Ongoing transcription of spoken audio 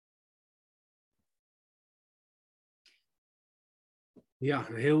Ja,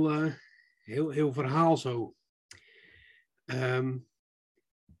 een heel verhaal zo. En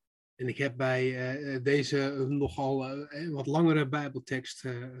ik heb bij deze nogal wat langere Bijbeltekst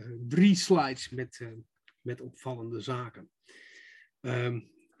 3 slides met opvallende zaken.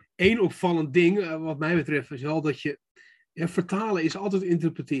 Eén opvallend ding, wat mij betreft, is wel dat je vertalen is altijd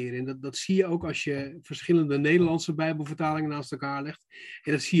interpreteren. En dat zie je ook als je verschillende Nederlandse Bijbelvertalingen naast elkaar legt.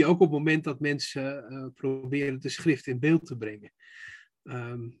 En dat zie je ook op het moment dat mensen proberen de schrift in beeld te brengen.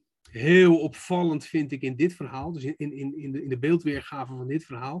 Heel opvallend vind ik in dit verhaal, dus in de beeldweergave van dit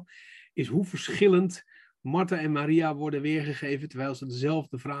verhaal, is hoe verschillend Martha en Maria worden weergegeven terwijl ze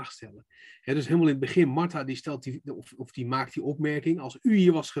dezelfde vraag stellen. Dus helemaal in het begin, Martha die stelt die maakt die opmerking, als u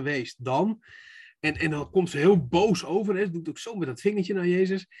hier was geweest, dan. En dan komt ze heel boos over, ze doet ook zo met dat vingertje naar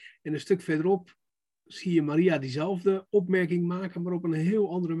Jezus. En een stuk verderop zie je Maria diezelfde opmerking maken, maar op een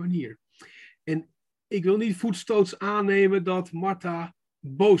heel andere manier. En ik wil niet voetstoots aannemen dat Martha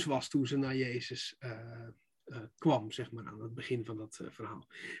boos was toen ze naar Jezus kwam, zeg maar, aan het begin van dat verhaal.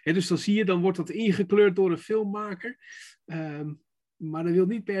 Dus dan zie je, dan wordt dat ingekleurd door een filmmaker. Maar dat wil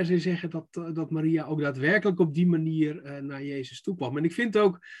niet per se zeggen dat Maria ook daadwerkelijk op die manier naar Jezus toe kwam. En ik vind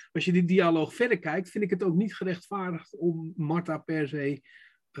ook, als je die dialoog verder kijkt, vind ik het ook niet gerechtvaardigd om Martha per se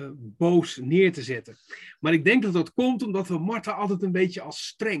boos neer te zetten. Maar ik denk dat dat komt omdat we Martha altijd een beetje als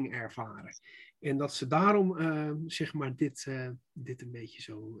streng ervaren. En dat ze daarom, zeg maar, dit een beetje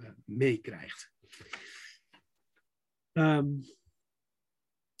zo meekrijgt. Eens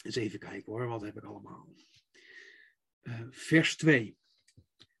even kijken hoor, wat heb ik allemaal? Vers 2.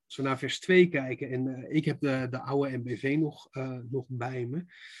 Als we naar vers 2 kijken, en ik heb de oude MBV nog bij me,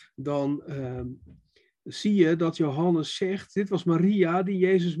 dan zie je dat Johannes zegt, dit was Maria die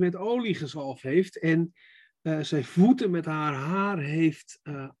Jezus met olie gezalfd heeft en zijn voeten met haar haar heeft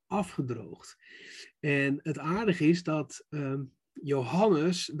afgedroogd. En het aardige is dat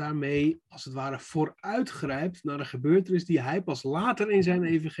Johannes daarmee als het ware vooruitgrijpt naar een gebeurtenis die hij pas later in zijn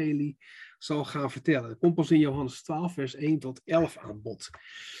evangelie zal gaan vertellen. Dat komt pas in Johannes 12 vers 1 tot 11 aan bod.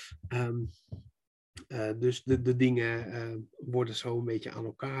 Dus de dingen worden zo een beetje aan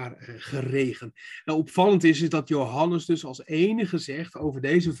elkaar geregen. Nou, opvallend is dat Johannes dus als enige zegt over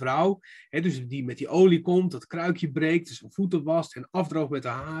deze vrouw, dus die met die olie komt, dat kruikje breekt, dus zijn voeten wast en afdroogt met de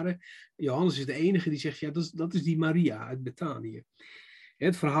haren. Johannes is de enige die zegt, ja, dat is die Maria uit Betanië.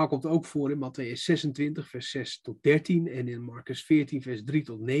 Het verhaal komt ook voor in Mattheüs 26 vers 6 tot 13 en in Marcus 14 vers 3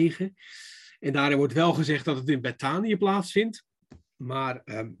 tot 9. En daarin wordt wel gezegd dat het in Betanië plaatsvindt, maar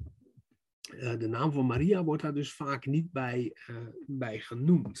de naam van Maria wordt daar dus vaak niet bij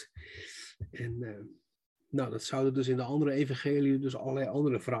genoemd. En dat zouden dus in de andere evangeliën dus allerlei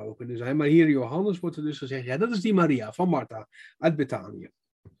andere vrouwen kunnen zijn. Maar hier in Johannes wordt er dus gezegd, ja, dat is die Maria van Martha uit Betanië.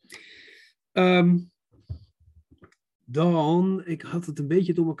 Dan, ik had het een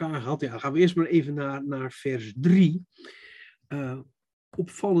beetje door elkaar gehad. Ja, gaan we eerst maar even naar vers 3.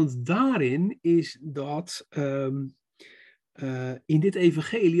 Opvallend daarin is dat in dit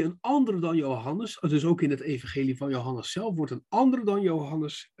evangelie een andere dan Johannes, dus ook in het evangelie van Johannes zelf, wordt een andere dan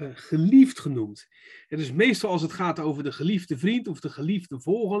Johannes geliefd genoemd. En dus meestal als het gaat over de geliefde vriend of de geliefde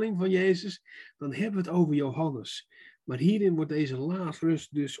volgeling van Jezus, dan hebben we het over Johannes. Maar hierin wordt deze Lazarus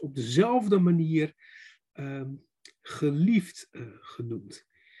dus op dezelfde manier geliefd genoemd.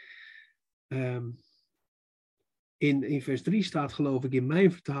 In vers 3 staat, geloof ik, in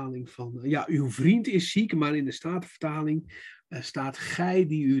mijn vertaling van, ja, uw vriend is ziek, maar in de Statenvertaling staat, gij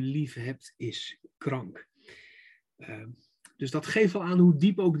die u lief hebt, is krank. Dus dat geeft wel aan hoe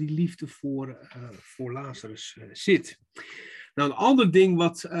diep ook die liefde voor Lazarus zit. Nou, een ander ding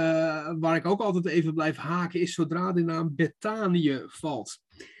waar ik ook altijd even blijf haken, is zodra de naam Betanië valt.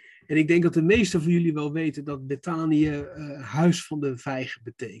 En ik denk dat de meesten van jullie wel weten dat Betanië huis van de vijgen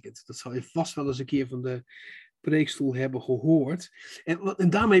betekent. Dat zal je vast wel eens een keer van de preekstoel hebben gehoord. En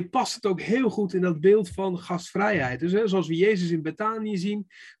daarmee past het ook heel goed in dat beeld van gastvrijheid. Dus zoals we Jezus in Betanië zien,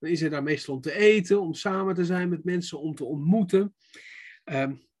 dan is hij daar meestal om te eten, om samen te zijn met mensen, om te ontmoeten.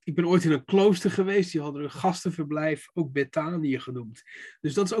 Ik ben ooit in een klooster geweest, die hadden een gastenverblijf ook Betanië genoemd.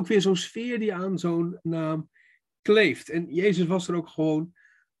 Dus dat is ook weer zo'n sfeer die aan zo'n naam kleeft. En Jezus was er ook gewoon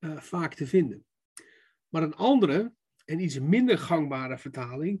vaak te vinden. Maar een andere en iets minder gangbare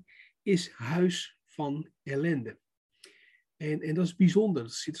vertaling is huis van ellende. En dat is bijzonder. Er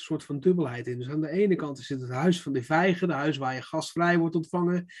zit een soort van dubbelheid in. Dus aan de ene kant is het huis van de vijgen, de huis waar je gastvrij wordt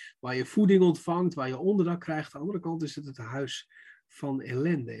ontvangen, waar je voeding ontvangt, waar je onderdak krijgt. Aan de andere kant is het huis van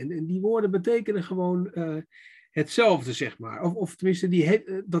ellende. En die woorden betekenen gewoon hetzelfde, zeg maar. Of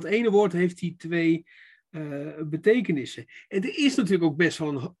tenminste, dat ene woord heeft die twee betekenissen. En er is natuurlijk ook best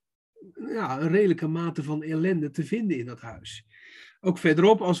wel een redelijke mate van ellende te vinden in dat huis. Ook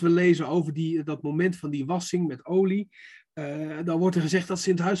verderop, als we lezen over dat moment van die wassing met olie, dan wordt er gezegd dat ze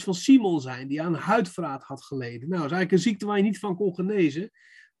in het huis van Simon zijn, die aan huidverraad had geleden. Nou, dat is eigenlijk een ziekte waar je niet van kon genezen,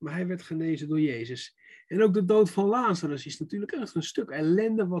 maar hij werd genezen door Jezus. En ook de dood van Lazarus is natuurlijk echt een stuk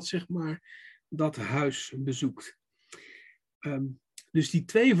ellende wat, zeg maar, dat huis bezoekt. Dus die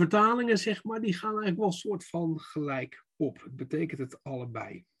twee vertalingen, zeg maar, die gaan eigenlijk wel een soort van gelijk op. Het betekent het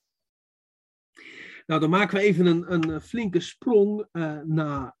allebei. Nou, dan maken we even een flinke sprong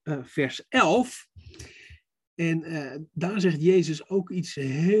naar vers 11. En daar zegt Jezus ook iets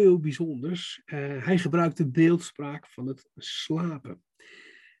heel bijzonders. Hij gebruikt de beeldspraak van het slapen.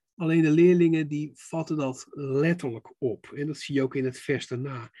 Alleen de leerlingen die vatten dat letterlijk op. En dat zie je ook in het vers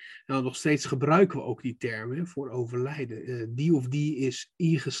daarna. Nou, nog steeds gebruiken we ook die termen voor overlijden. Die of die is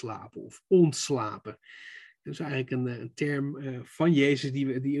ingeslapen of ontslapen. Dat is eigenlijk een term van Jezus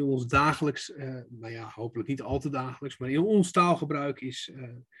die in ons dagelijks, nou ja, hopelijk niet al te dagelijks, maar in ons taalgebruik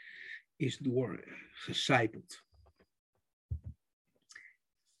is doorgecijpeld.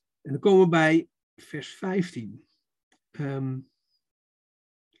 En dan komen we bij vers 15.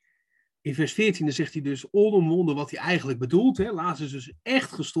 In vers 14 dan zegt hij dus onomwonden wat hij eigenlijk bedoelt. Hè. Lazarus is dus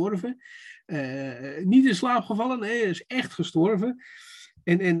echt gestorven. Niet in slaap gevallen, nee, hij is echt gestorven.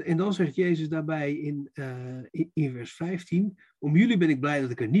 En dan zegt Jezus daarbij in vers 15, om jullie ben ik blij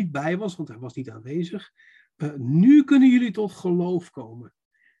dat ik er niet bij was, want hij was niet aanwezig. Nu kunnen jullie tot geloof komen.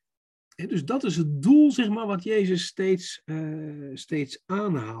 En dus dat is het doel, zeg maar, wat Jezus steeds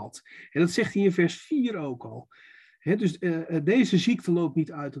aanhaalt. En dat zegt hij in vers 4 ook al. Dus deze ziekte loopt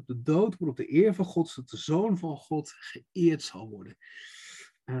niet uit op de dood, maar op de eer van God, zodat de Zoon van God geëerd zal worden.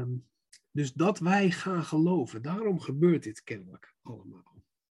 Dus dat wij gaan geloven, daarom gebeurt dit kennelijk allemaal.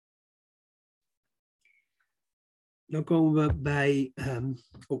 Dan komen we bij,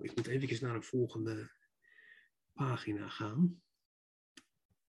 ik moet even naar een volgende pagina gaan.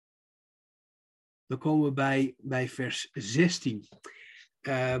 Dan komen we bij vers 16.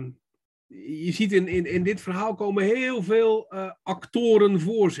 Je ziet in dit verhaal komen heel veel actoren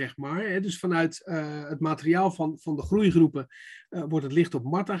voor, zeg maar. Hè? Dus vanuit het materiaal van de groeigroepen wordt het licht op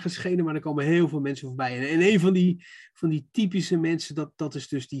Martha geschenen, maar er komen heel veel mensen voorbij. En een van die typische mensen, dat is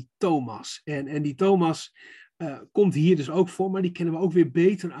dus die Thomas. En die Thomas komt hier dus ook voor, maar die kennen we ook weer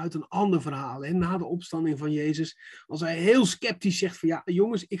beter uit een ander verhaal. Hè? Na de opstanding van Jezus, als hij heel sceptisch zegt van ja,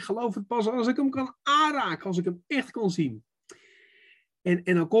 jongens, ik geloof het pas als ik hem kan aanraken, als ik hem echt kan zien. En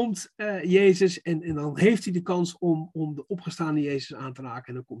dan komt Jezus en dan heeft hij de kans om de opgestaande Jezus aan te raken.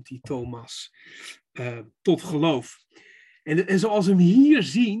 En dan komt die Thomas tot geloof. En zoals we hem hier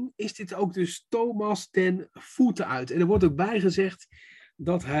zien, is dit ook dus Thomas ten voeten uit. En er wordt ook bijgezegd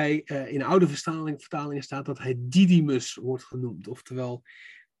dat hij, in oude vertalingen staat dat hij Didymus wordt genoemd. Oftewel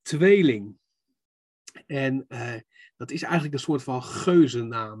tweeling. En dat is eigenlijk een soort van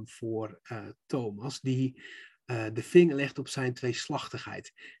geuzennaam voor Thomas, die de vinger legt op zijn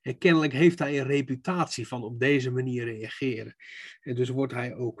tweeslachtigheid. En kennelijk heeft hij een reputatie van op deze manier reageren. En dus wordt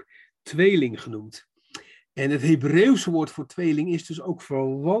hij ook tweeling genoemd. En het Hebreeuwse woord voor tweeling is dus ook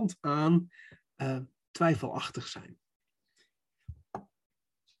verwant aan twijfelachtig zijn.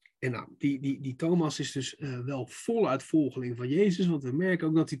 En nou, die Thomas is dus wel voluit volgeling van Jezus, want we merken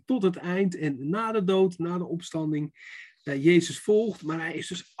ook dat hij tot het eind en na de dood, na de opstanding, Jezus volgt, maar hij is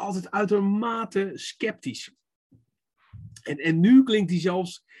dus altijd uitermate sceptisch. En nu klinkt hij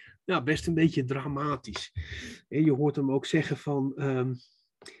zelfs best een beetje dramatisch. En je hoort hem ook zeggen van,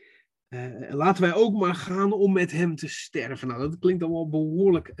 laten wij ook maar gaan om met hem te sterven. Nou, dat klinkt allemaal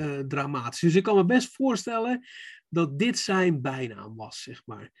behoorlijk dramatisch. Dus ik kan me best voorstellen dat dit zijn bijnaam was, zeg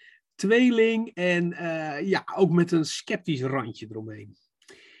maar. Tweeling en ook met een sceptisch randje eromheen.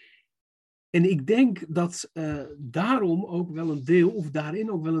 En ik denk dat daarom ook wel een deel, of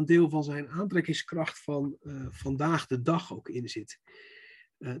daarin ook wel een deel van zijn aantrekkingskracht van vandaag de dag ook in zit.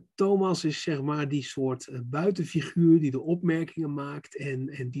 Thomas is zeg maar die soort buitenfiguur die de opmerkingen maakt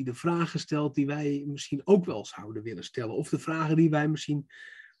en die de vragen stelt die wij misschien ook wel zouden willen stellen. Of de vragen die wij misschien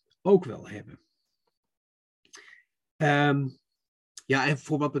ook wel hebben. En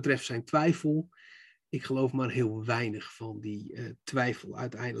voor wat betreft zijn twijfel, ik geloof maar heel weinig van die twijfel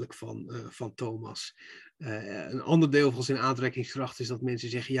uiteindelijk van Thomas. Een ander deel van zijn aantrekkingskracht is dat mensen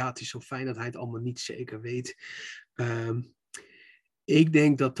zeggen, ja, het is zo fijn dat hij het allemaal niet zeker weet. Ik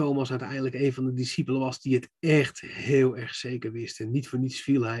denk dat Thomas uiteindelijk een van de discipelen was die het echt heel erg zeker wist. En niet voor niets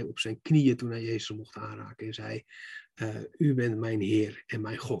viel hij op zijn knieën toen hij Jezus mocht aanraken en zei, u bent mijn Heer en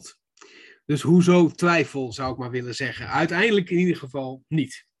mijn God. Dus hoezo twijfel, zou ik maar willen zeggen. Uiteindelijk in ieder geval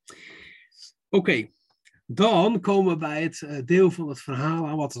niet. Oké, dan komen we bij het deel van het verhaal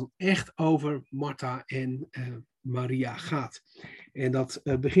aan wat dan echt over Martha en Maria gaat. En dat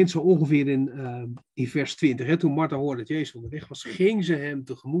begint zo ongeveer in vers 20. Hè? Toen Martha hoorde dat Jezus onderweg was, ging ze hem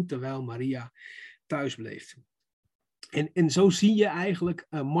tegemoet terwijl Maria thuis bleef. En zo zie je eigenlijk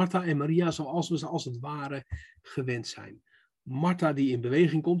Martha en Maria zoals we ze als het ware gewend zijn. Martha die in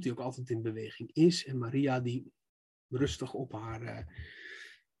beweging komt, die ook altijd in beweging is. En Maria die rustig op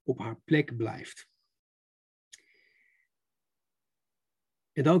haar plek blijft.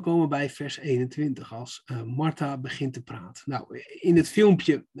 En dan komen we bij vers 21 als Martha begint te praten. Nou, in het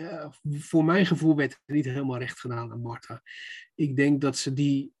filmpje, voor mijn gevoel werd het niet helemaal recht gedaan aan Martha. Ik denk dat ze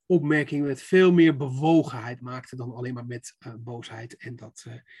die opmerking met veel meer bewogenheid maakte dan alleen maar met boosheid en dat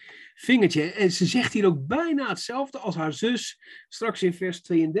vingertje. En ze zegt hier ook bijna hetzelfde als haar zus. Straks in vers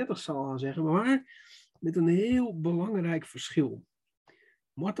 32 zal haar zeggen, maar met een heel belangrijk verschil.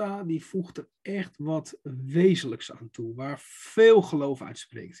 Martha die voegt er echt wat wezenlijks aan toe, waar veel geloof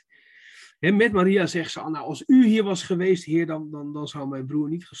uitspreekt. En met Maria zegt ze, nou, als u hier was geweest, Heer, dan zou mijn broer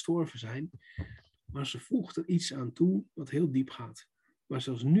niet gestorven zijn. Maar ze voegt er iets aan toe wat heel diep gaat. Maar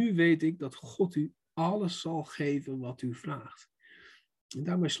zelfs nu weet ik dat God u alles zal geven wat u vraagt. En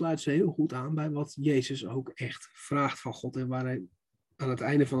daarmee sluit ze heel goed aan bij wat Jezus ook echt vraagt van God en waar hij aan het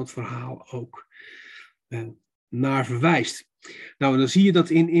einde van het verhaal ook naar verwijst. Nou, dan zie je dat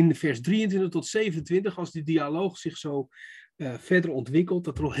in vers 23 tot 27, als die dialoog zich zo verder ontwikkelt,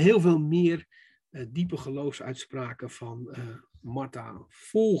 dat er nog heel veel meer diepe geloofsuitspraken van Martha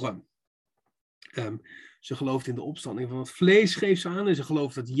volgen. Ze gelooft in de opstanding van het vlees, geeft ze aan, en ze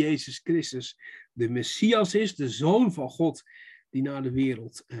gelooft dat Jezus Christus de Messias is, de Zoon van God, die naar de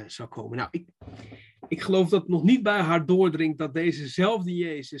wereld zou komen. Nou, ik geloof dat het nog niet bij haar doordringt dat dezezelfde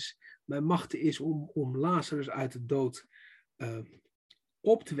Jezus bij machte is om Lazarus uit de dood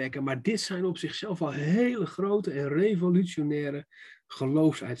op te wekken. Maar dit zijn op zichzelf al hele grote en revolutionaire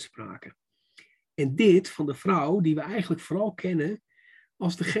geloofsuitspraken. En dit van de vrouw die we eigenlijk vooral kennen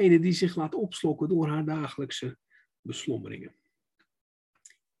als degene die zich laat opslokken door haar dagelijkse beslommeringen.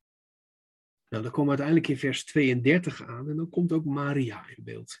 Nou, dan komen we uiteindelijk in vers 32 aan en dan komt ook Maria in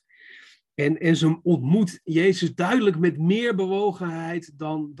beeld. En ze ontmoet Jezus duidelijk met meer bewogenheid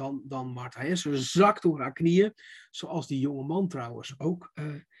dan Martha. Ze zakt door haar knieën, zoals die jonge man trouwens ook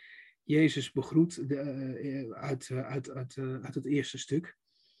Jezus begroet uit het eerste stuk.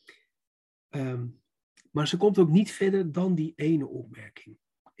 Maar ze komt ook niet verder dan die ene opmerking.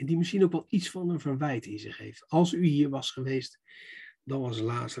 En die misschien ook wel iets van een verwijt in zich heeft. Als u hier was geweest, dan was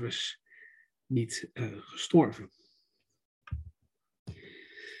Lazarus niet gestorven.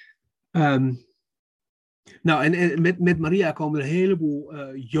 Nou, en met Maria komen er een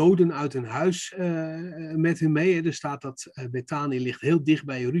heleboel Joden uit hun huis met hen mee. Er staat dat Bethanië ligt heel dicht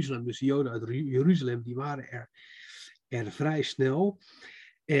bij Jeruzalem. Dus de Joden uit Jeruzalem, die waren er vrij snel.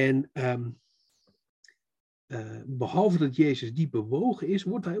 En behalve dat Jezus diep bewogen is,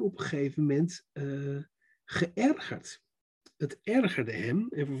 wordt hij op een gegeven moment geërgerd. Het ergerde hem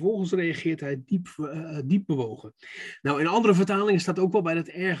en vervolgens reageert hij diep bewogen. Nou, in andere vertalingen staat ook wel bij dat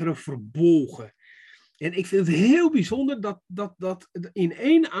ergeren verbolgen. En ik vind het heel bijzonder dat in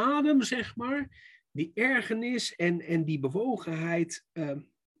één adem, zeg maar, die ergernis en die bewogenheid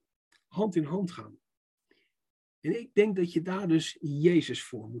hand in hand gaan. En ik denk dat je daar dus Jezus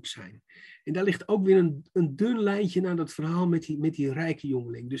voor moet zijn. En daar ligt ook weer een dun lijntje naar dat verhaal met die rijke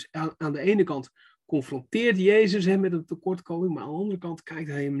jongeling. Dus aan de ene kant confronteert Jezus hem met een tekortkoming, maar aan de andere kant kijkt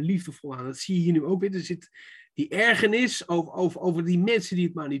hij hem liefdevol aan. Dat zie je hier nu ook weer. Er zit die ergernis over die mensen die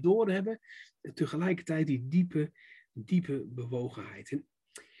het maar niet doorhebben. En tegelijkertijd die diepe bewogenheid. En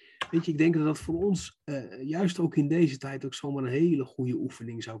weet je, ik denk dat dat voor ons, juist ook in deze tijd, ook zomaar een hele goede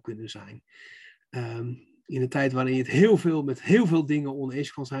oefening zou kunnen zijn. In een tijd waarin je het met heel veel dingen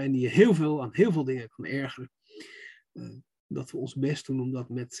oneens kan zijn, die je aan heel veel dingen kan ergeren. Dat we ons best doen om dat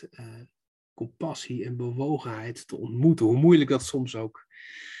met compassie en bewogenheid te ontmoeten. Hoe moeilijk dat soms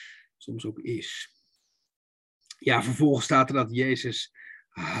ook is. Ja, vervolgens staat er dat Jezus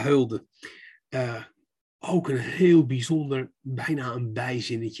huilde. Ook een heel bijzonder, bijna een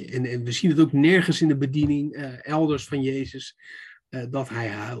bijzinnetje. En we zien het ook nergens in de bediening elders van Jezus dat hij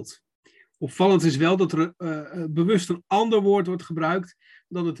huilt. Opvallend is wel dat er bewust een ander woord wordt gebruikt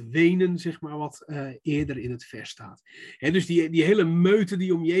dan het wenen, zeg maar, wat eerder in het vers staat. Hè, dus die hele meute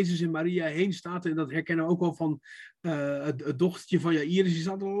die om Jezus en Maria heen staat, en dat herkennen we ook wel van het dochtertje van Jairus, die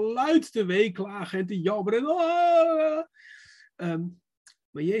staat luid te weeklagen en te jabberen.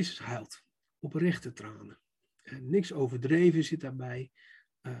 Maar Jezus huilt, oprechte tranen. Niks overdreven zit daarbij,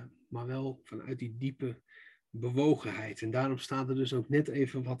 maar wel vanuit die diepe bewogenheid. En daarom staan er dus ook net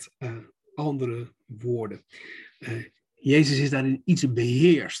even wat andere woorden. Jezus is daarin iets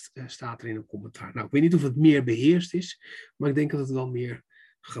beheerst, staat er in een commentaar. Nou, ik weet niet of het meer beheerst is, maar ik denk dat het wel meer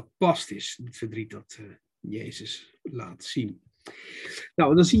gepast is, het verdriet dat Jezus laat zien.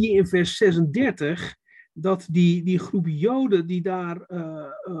 Nou, dan zie je in vers 36 dat die groep Joden die daar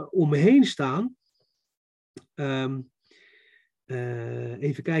omheen staan,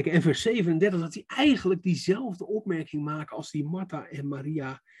 even kijken, en vers 37, dat die eigenlijk diezelfde opmerking maken als die Martha en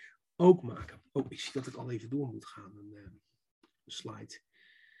Maria ook maken. Oh, ik zie dat ik al even door moet gaan, een slide. Ik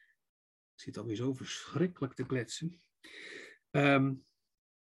zit alweer zo verschrikkelijk te kletsen.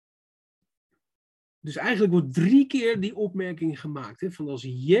 Dus eigenlijk wordt 3 keer die opmerking gemaakt. Hè, van als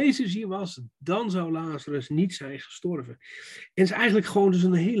Jezus hier was, dan zou Lazarus niet zijn gestorven. En het is eigenlijk gewoon dus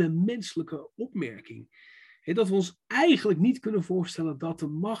een hele menselijke opmerking. Hè, dat we ons eigenlijk niet kunnen voorstellen dat de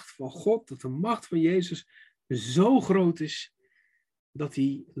macht van God, dat de macht van Jezus zo groot is, dat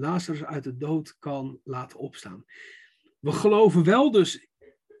hij Lazarus uit de dood kan laten opstaan. We geloven wel dus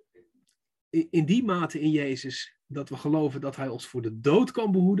in die mate in Jezus, dat we geloven dat hij ons voor de dood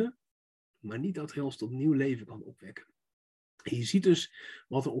kan behoeden, maar niet dat hij ons tot nieuw leven kan opwekken. En je ziet dus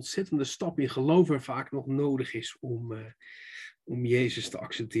wat een ontzettende stap in geloof er vaak nog nodig is om Jezus te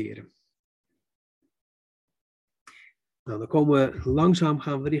accepteren. Nou, dan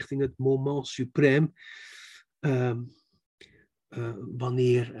gaan we richting het moment suprême.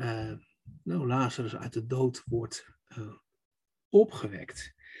 Wanneer Lazarus uit de dood wordt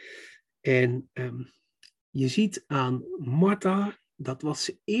opgewekt. En je ziet aan Martha dat wat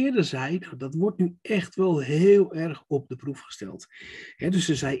ze eerder zei, dat wordt nu echt wel heel erg op de proef gesteld. Dus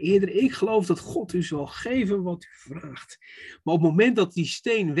ze zei eerder, ik geloof dat God u zal geven wat u vraagt. Maar op het moment dat die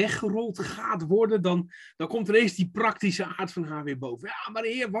steen weggerold gaat worden, dan komt ineens die praktische aard van haar weer boven. Ja, maar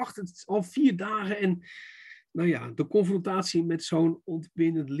Heer, wacht, het is al 4 dagen en nou ja, de confrontatie met zo'n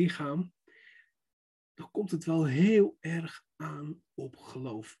ontbindend lichaam, dan komt het wel heel erg aan op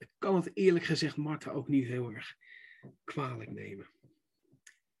geloof. Ik kan het eerlijk gezegd Martha ook niet heel erg kwalijk nemen.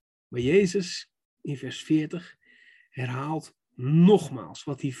 Maar Jezus in vers 40 herhaalt nogmaals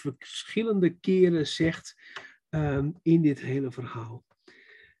wat hij verschillende keren zegt in dit hele verhaal.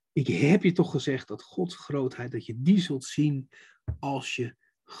 Ik heb je toch gezegd dat Gods grootheid, dat je die zult zien als je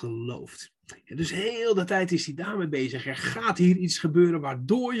gelooft. En dus heel de tijd is hij daarmee bezig. Er gaat hier iets gebeuren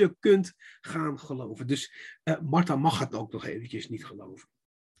waardoor je kunt gaan geloven. Dus Martha mag het ook nog eventjes niet geloven.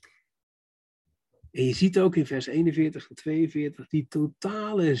 En je ziet ook in vers 41 en 42 die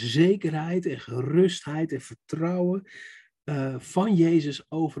totale zekerheid en gerustheid en vertrouwen van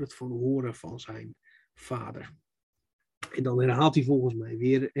Jezus over het verhoren van zijn vader. En dan herhaalt hij volgens mij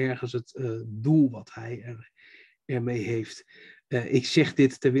weer ergens het doel wat hij ermee heeft. Ik zeg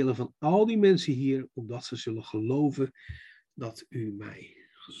dit ter wille van al die mensen hier, opdat ze zullen geloven dat u mij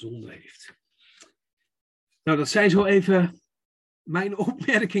gezonden heeft. Nou, dat zijn zo even mijn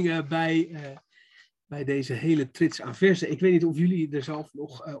opmerkingen bij deze hele trits aan versen. Ik weet niet of jullie er zelf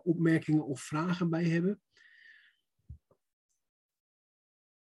nog opmerkingen of vragen bij hebben.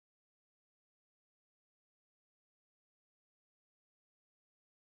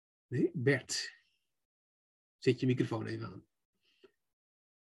 Nee, Bert. Zet je microfoon even aan.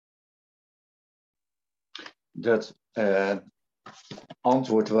 Dat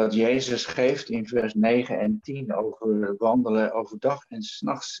antwoord wat Jezus geeft in vers 9 en 10 over wandelen overdag en 's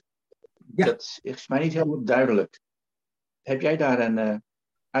nachts, ja. Dat is mij niet helemaal duidelijk. Heb jij daar een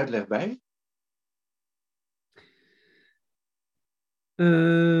uitleg bij?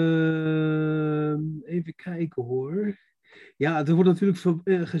 Even kijken hoor. Ja, er wordt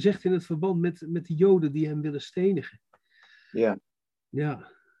natuurlijk gezegd in het verband met de Joden die hem willen stenigen. Ja.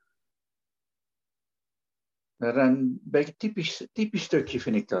 Ja. Een beetje typisch stukje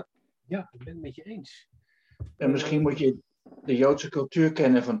vind ik dat. Ja, ik ben het met je eens. En misschien moet je de Joodse cultuur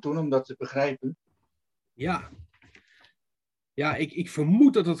kennen van toen om dat te begrijpen. Ja. Ja, ik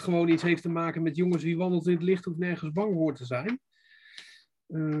vermoed dat het gewoon iets heeft te maken met jongens wie wandelt in het licht hoeft nergens bang voor te zijn.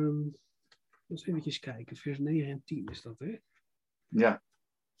 Eens eventjes kijken. Vers 9 en 10 is dat, hè? Ja.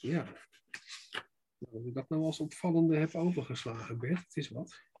 Ja. Nou, als ik dat nou als opvallende heb overgeslagen, Bert, het is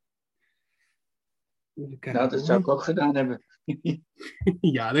wat. Even kijken, nou, dat zou ik ook gedaan hebben.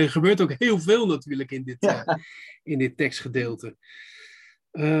 Ja, er gebeurt ook heel veel natuurlijk in dit tekstgedeelte.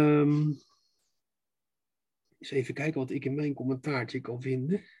 Eens even kijken wat ik in mijn commentaartje kan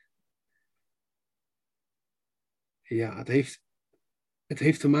vinden. Ja, het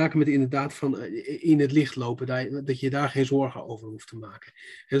heeft te maken met inderdaad van in het licht lopen, dat je daar geen zorgen over hoeft te maken.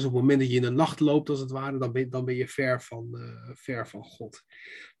 Dus op het moment dat je in de nacht loopt, als het ware, dan ben je ver van God.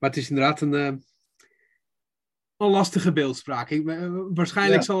 Maar het is inderdaad Een lastige beeldspraak.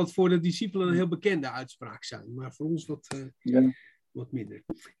 Waarschijnlijk Ja. zal het voor de discipelen een heel bekende uitspraak zijn. Maar voor ons Ja. wat minder.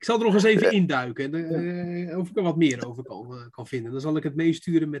 Ik zal er nog eens even induiken. Of ik er wat meer over kan vinden. Dan zal ik het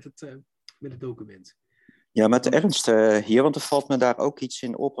meesturen met het document. Ja, met ernst hier, want er valt me daar ook iets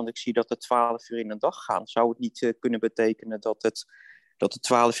in op. Want ik zie dat het 12 uur in de dag gaan. Zou het niet kunnen betekenen dat het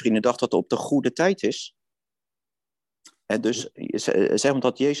 12 uur in de dag dat op de goede tijd is? En dus zeg maar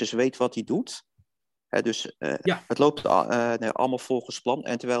dat Jezus weet wat hij doet. Dus het loopt allemaal volgens plan.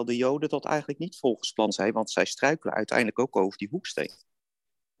 En terwijl de Joden dat eigenlijk niet volgens plan zijn. Want zij struikelen uiteindelijk ook over die hoeksteen.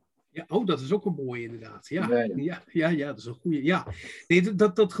 Ja, dat is ook een mooie inderdaad. Ja, dat is een goede. Ja, nee,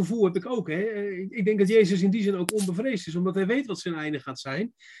 dat gevoel heb ik ook. Hè. Ik denk dat Jezus in die zin ook onbevreesd is, omdat hij weet wat zijn einde gaat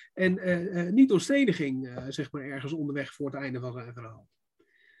zijn. En niet door steniging, zeg maar, ergens onderweg voor het einde van zijn verhaal.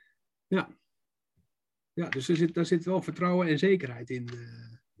 Ja, dus daar zit wel vertrouwen en zekerheid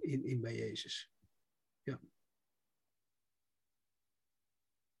in bij Jezus. Ja.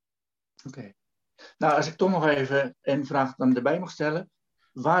 Oké. Nou, als ik toch nog even een vraag dan erbij mag stellen.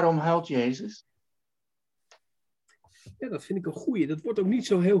 Waarom huilt Jezus? Ja, dat vind ik een goeie. Dat wordt ook niet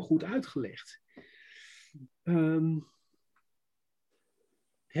zo heel goed uitgelegd. Hebben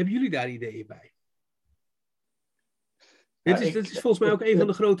jullie daar ideeën bij? Dat is volgens mij ook een van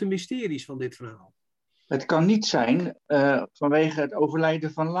de grote mysteries van dit verhaal. Het kan niet zijn vanwege het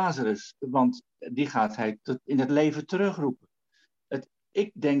overlijden van Lazarus. Want die gaat hij in het leven terugroepen.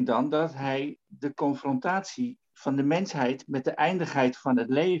 Ik denk dan dat hij de confrontatie van de mensheid met de eindigheid van het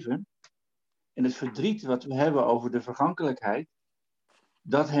leven en het verdriet wat we hebben over de vergankelijkheid,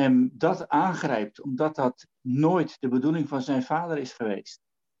 dat hem dat aangrijpt, omdat dat nooit de bedoeling van zijn vader is geweest.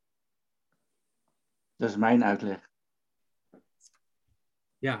 Dat is mijn uitleg.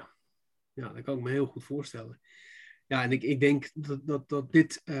 Ja, dat kan ik me heel goed voorstellen. Ja, en ik denk dat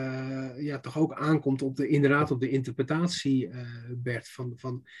dit toch ook aankomt inderdaad op de interpretatie, Bert,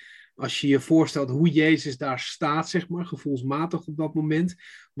 van als je je voorstelt hoe Jezus daar staat, zeg maar, gevoelsmatig op dat moment,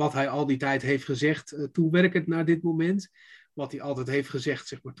 wat hij al die tijd heeft gezegd, toewerkend naar dit moment, wat hij altijd heeft gezegd,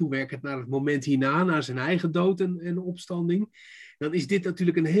 zeg maar, toewerkend naar het moment hierna, naar zijn eigen dood en opstanding, dan is dit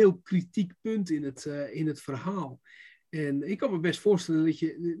natuurlijk een heel kritiek punt in het verhaal. En ik kan me best voorstellen dat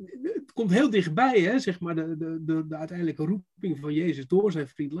het komt heel dichtbij, hè, zeg maar, de uiteindelijke roeping van Jezus door zijn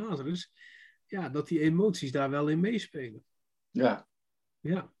vriend Lazarus. Ja, dat die emoties daar wel in meespelen. Ja.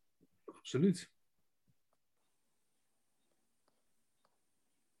 Ja, absoluut.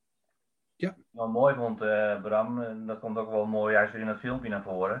 Ja. Wat mooi vond, Bram, en dat komt ook wel mooi juist weer in het filmpje naar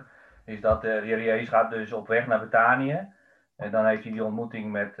voren, is dat de Heer Jezus gaat dus op weg naar Betanië. En dan heeft hij die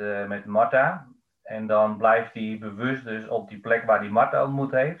ontmoeting met Martha. En dan blijft hij bewust dus op die plek waar hij Martha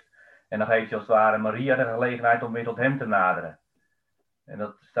ontmoet heeft. En dan geeft hij als het ware Maria de gelegenheid om weer tot hem te naderen. En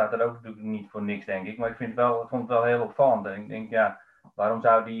dat staat er ook natuurlijk niet voor niks, denk ik. Maar ik vond het wel heel opvallend. En ik denk, ja, waarom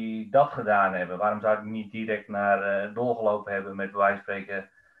zou hij dat gedaan hebben? Waarom zou hij niet direct naar doorgelopen hebben met, bij wijze van spreken,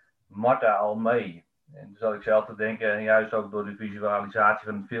 Martha al mee? En toen zat ik zelf te denken, juist ook door de visualisatie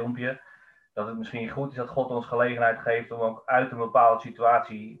van het filmpje, dat het misschien goed is dat God ons gelegenheid geeft om ook uit een bepaalde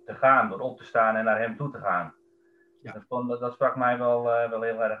situatie te gaan, door op te staan en naar hem toe te gaan. Ja. Dat sprak mij wel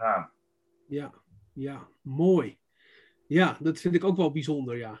heel erg aan. Ja, mooi. Ja, dat vind ik ook wel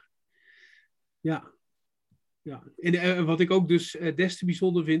bijzonder, ja. En wat ik ook dus des te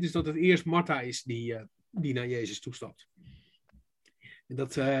bijzonder vind, is dat het eerst Martha is die naar Jezus toestapt. En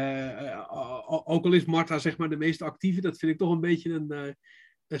dat, ook al is Martha, zeg maar, de meest actieve, dat vind ik toch een beetje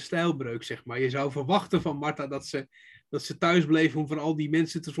een stijlbreuk, zeg maar. Je zou verwachten van Martha dat ze thuis bleef om voor al die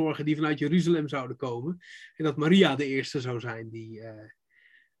mensen te zorgen die vanuit Jeruzalem zouden komen. En dat Maria de eerste zou zijn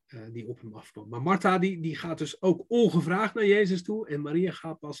die op hem afkwam. Maar Martha die gaat dus ook ongevraagd naar Jezus toe. En Maria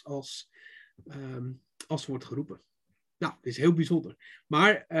gaat pas als ze wordt geroepen. Nou, dit is heel bijzonder.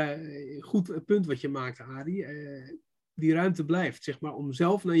 Maar goed punt wat je maakt, Arie. Die ruimte blijft, zeg maar, om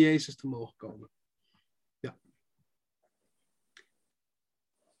zelf naar Jezus te mogen komen. Ja.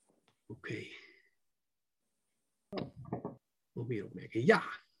 Oké. Nog meer opmerkingen? Ja.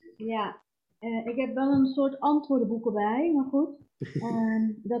 Ja, ik heb wel een soort antwoordenboek erbij, maar goed.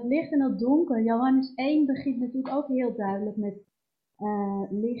 Dat licht en dat donker. Johannes 1 begint natuurlijk ook heel duidelijk met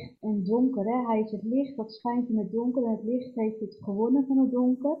licht en donker. Hè? Hij is het licht, dat schijnt in het donker. En het licht heeft het gewonnen van het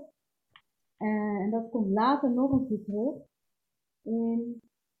donker. En dat komt later nog een keer terug.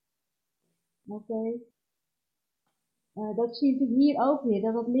 Dat zie je natuurlijk hier ook weer,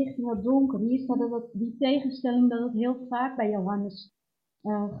 dat licht en dat donker. Hier staat dat die tegenstelling dat het heel vaak bij Johannes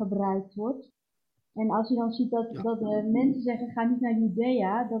gebruikt wordt. En als je dan ziet dat mensen zeggen, ga niet naar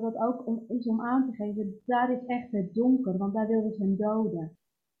Judea, dat dat ook is om aan te geven, daar is echt het donker, want daar wilden ze hem doden.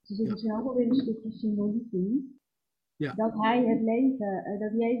 Dus er zit dus ook alweer een stukje symboliek in. Ja. dat hij het leven,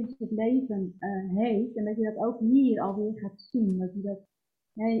 dat Jezus het leven heeft. En dat je dat ook hier alweer gaat zien. Dat je dat,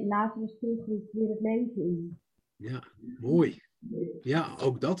 Lazarus terugroept weer het leven in. Ja, mooi. Ja,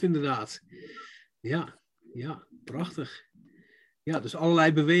 ook dat inderdaad. Ja, prachtig. Ja, dus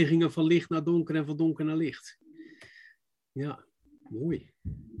allerlei bewegingen van licht naar donker en van donker naar licht. Ja, mooi.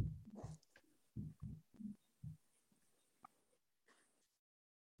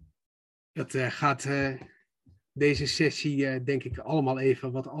 Het gaat deze sessie denk ik allemaal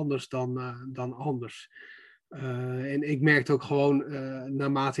even wat anders dan anders. En ik merkte ook gewoon,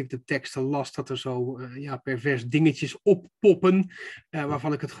 naarmate ik de teksten las, dat er zo pervers dingetjes oppoppen,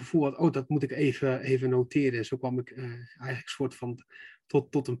 waarvan ik het gevoel had, oh, dat moet ik even noteren. En zo kwam ik eigenlijk soort van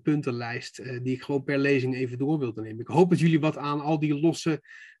tot een puntenlijst die ik gewoon per lezing even door wilde nemen. Ik hoop dat jullie wat aan al die losse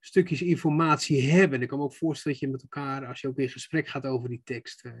stukjes informatie hebben. Ik kan me ook voorstellen dat je met elkaar, als je ook in gesprek gaat over die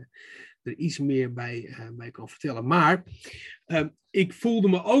tekst, er iets meer bij kan vertellen. Maar ik voelde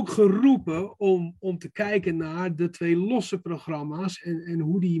me ook geroepen om te kijken naar de 2 losse programma's en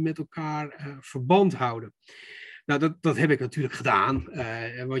hoe die met elkaar verband houden. Nou, dat heb ik natuurlijk gedaan,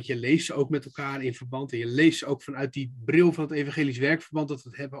 want je leest ze ook met elkaar in verband en je leest ze ook vanuit die bril van het evangelisch werkverband, dat we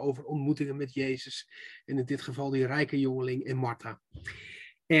het hebben over ontmoetingen met Jezus en in dit geval die rijke jongeling en Martha.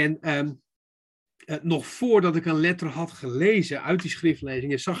 En nog voordat ik een letter had gelezen uit die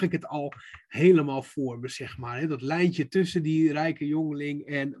schriftlezingen, zag ik het al helemaal voor me, zeg maar. Hè? Dat lijntje tussen die rijke jongeling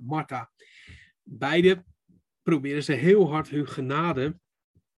en Martha. Beide proberen ze heel hard hun genade,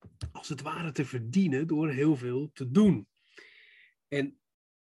 als het ware, te verdienen door heel veel te doen. En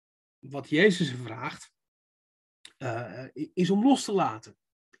wat Jezus vraagt, is om los te laten.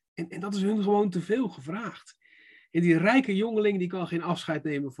 En dat is hun gewoon te veel gevraagd. En die rijke jongeling die kan geen afscheid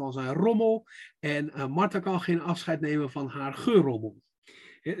nemen van zijn rommel. En Martha kan geen afscheid nemen van haar gerommel.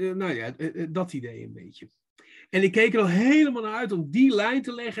 Nou ja, dat idee een beetje. En ik keek er al helemaal naar uit om die lijn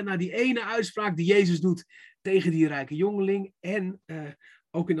te leggen naar die ene uitspraak die Jezus doet tegen die rijke jongeling. En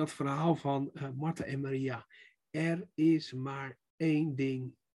ook in dat verhaal van Martha en Maria. Er is maar 1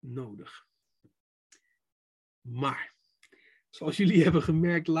 ding nodig. Maar, zoals jullie hebben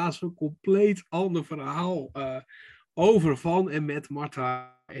gemerkt, laatst een compleet ander verhaal over van en met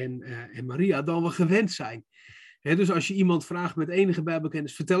Martha en Maria dan we gewend zijn. Dus als je iemand vraagt met enige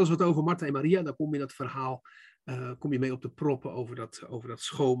bijbelkennis, vertel eens wat over Martha en Maria, dan kom je dat verhaal, kom je mee op de proppen over dat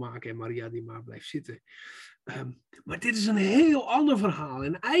schoonmaken en Maria die maar blijft zitten. Maar dit is een heel ander verhaal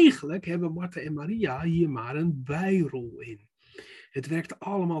en eigenlijk hebben Martha en Maria hier maar een bijrol in. Het werkt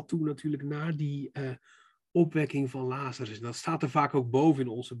allemaal toe natuurlijk naar die opwekking van Lazarus. En dat staat er vaak ook boven in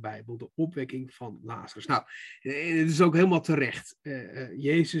onze Bijbel, de opwekking van Lazarus. Nou, het is ook helemaal terecht.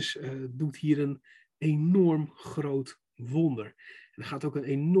 Jezus doet hier een enorm groot wonder. En er gaat ook een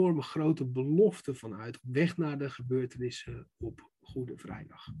enorme grote belofte van uit, op weg naar de gebeurtenissen op Goede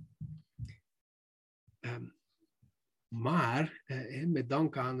Vrijdag. Maar met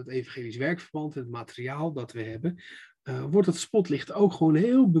dank aan het evangelisch werkverband, het materiaal dat we hebben, wordt het spotlicht ook gewoon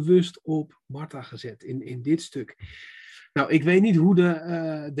heel bewust op Martha gezet in dit stuk. Nou, ik weet niet hoe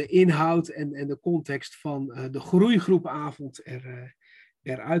de inhoud en de context van de groeigroepavond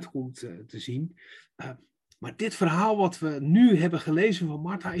eruit komt te zien. Maar dit verhaal wat we nu hebben gelezen van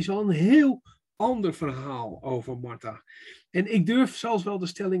Martha is al een heel ander verhaal over Martha. En ik durf zelfs wel de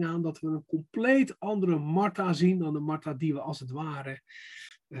stelling aan dat we een compleet andere Martha zien dan de Martha die we als het ware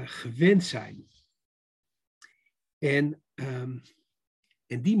gewend zijn. En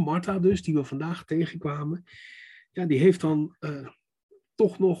die Martha dus, die we vandaag tegenkwamen, ja, die heeft dan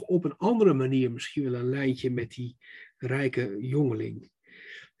toch nog op een andere manier misschien wel een lijntje met die rijke jongeling.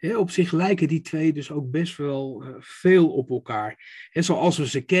 Op zich lijken die 2 dus ook best wel veel op elkaar. En zoals we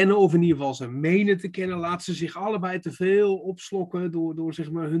ze kennen, of in ieder geval ze menen te kennen, laten ze zich allebei te veel opslokken door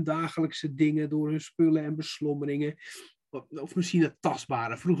zeg maar hun dagelijkse dingen, door hun spullen en beslommeringen. Of misschien het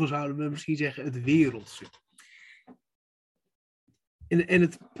tastbare. Vroeger zouden we misschien zeggen het wereldse. En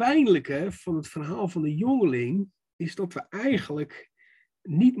het pijnlijke van het verhaal van de jongeling is dat we eigenlijk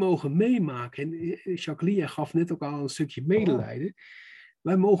niet mogen meemaken. En Jacqueline gaf net ook al een stukje medelijden.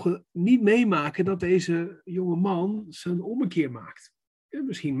 Wij mogen niet meemaken dat deze jonge man zijn ommekeer maakt. En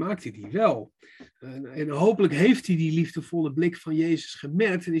misschien maakt hij die wel. En hopelijk heeft hij die liefdevolle blik van Jezus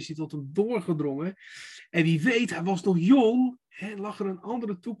gemerkt en is hij tot hem doorgedrongen. En wie weet, hij was nog jong. Lag er een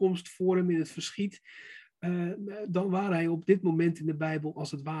andere toekomst voor hem in het verschiet dan waar hij op dit moment in de Bijbel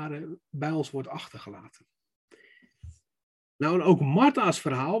als het ware bij ons wordt achtergelaten. Nou, en ook Martha's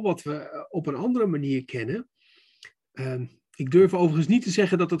verhaal, wat we op een andere manier kennen. Ik durf overigens niet te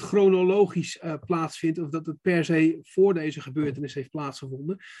zeggen dat het chronologisch plaatsvindt of dat het per se voor deze gebeurtenis heeft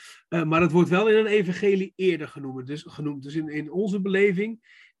plaatsgevonden. Maar het wordt wel in een evangelie eerder genoemd. Dus in onze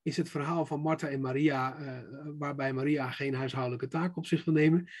beleving is het verhaal van Martha en Maria, waarbij Maria geen huishoudelijke taak op zich wil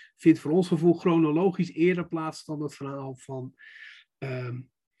nemen, vindt voor ons gevoel chronologisch eerder plaats dan het verhaal van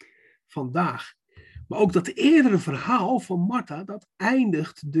vandaag. Maar ook dat eerdere verhaal van Martha, dat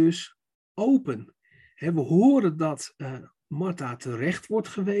eindigt dus open. We horen dat Martha terecht wordt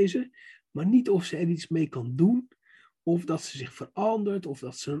gewezen, maar niet of ze er iets mee kan doen, of dat ze zich verandert, of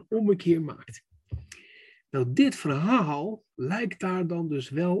dat ze een ommekeer maakt. Nou, dit verhaal lijkt daar dan dus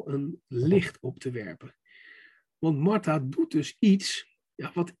wel een licht op te werpen. Want Martha doet dus iets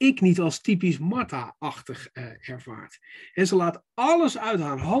wat ik niet als typisch Martha-achtig ervaart. En ze laat alles uit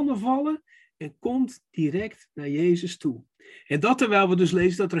haar handen vallen en komt direct naar Jezus toe. En dat terwijl we dus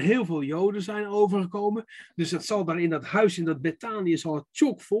lezen dat er heel veel Joden zijn overgekomen. Dus het zal daar in dat huis, in dat Betanië, zal het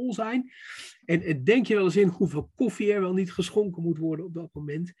chockvol zijn. En denk je wel eens in hoeveel koffie er wel niet geschonken moet worden op dat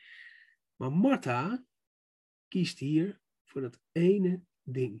moment. Maar Martha kiest hier voor dat ene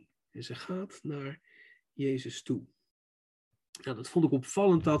ding. En ze gaat naar Jezus toe. Nou, dat vond ik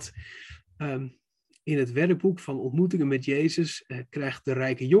opvallend dat in het werkboek van Ontmoetingen met Jezus krijgt de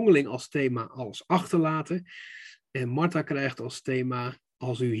rijke jongeling als thema alles achterlaten. En Martha krijgt als thema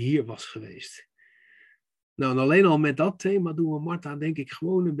als u hier was geweest. Nou, en alleen al met dat thema doen we Martha denk ik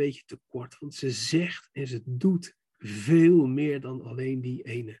gewoon een beetje tekort. Want ze zegt en ze doet veel meer dan alleen die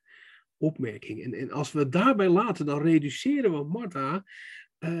ene opmerking. En als we het daarbij laten, dan reduceren we Martha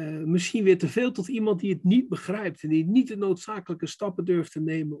misschien weer te veel tot iemand die het niet begrijpt en die niet de noodzakelijke stappen durft te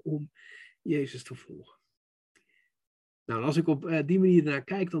nemen om Jezus te volgen. Nou, als ik op die manier naar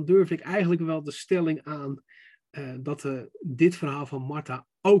kijk, dan durf ik eigenlijk wel de stelling aan dat dit verhaal van Martha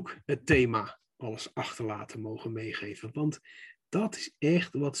ook het thema alles achterlaten mogen meegeven. Want dat is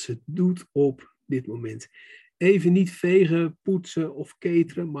echt wat ze doet op dit moment. Even niet vegen, poetsen of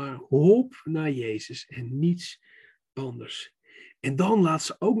cateren, maar hop naar Jezus en niets anders. En dan laat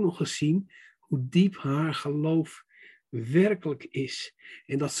ze ook nog eens zien hoe diep haar geloof werkelijk is.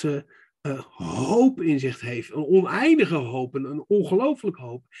 En dat ze hoop in zich heeft, een oneindige hoop, een ongelooflijke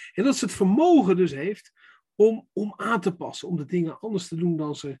hoop. En dat ze het vermogen dus heeft om aan te passen, om de dingen anders te doen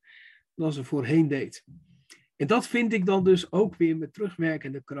dan ze voorheen deed. En dat vind ik dan dus ook weer met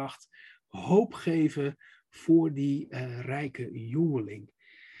terugwerkende kracht hoop geven voor die rijke jongeling.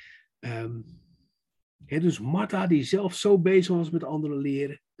 Dus Martha, die zelf zo bezig was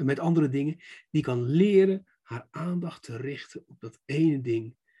met andere dingen, die kan leren haar aandacht te richten op dat ene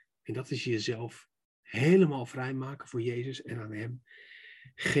ding. En dat is jezelf helemaal vrijmaken voor Jezus en aan hem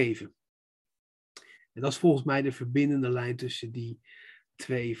geven. En dat is volgens mij de verbindende lijn tussen die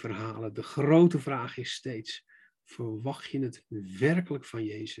twee verhalen. De grote vraag is steeds, verwacht je het werkelijk van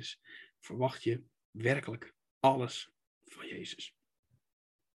Jezus? Verwacht je werkelijk alles van Jezus?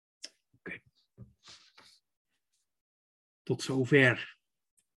 Oké. Tot zover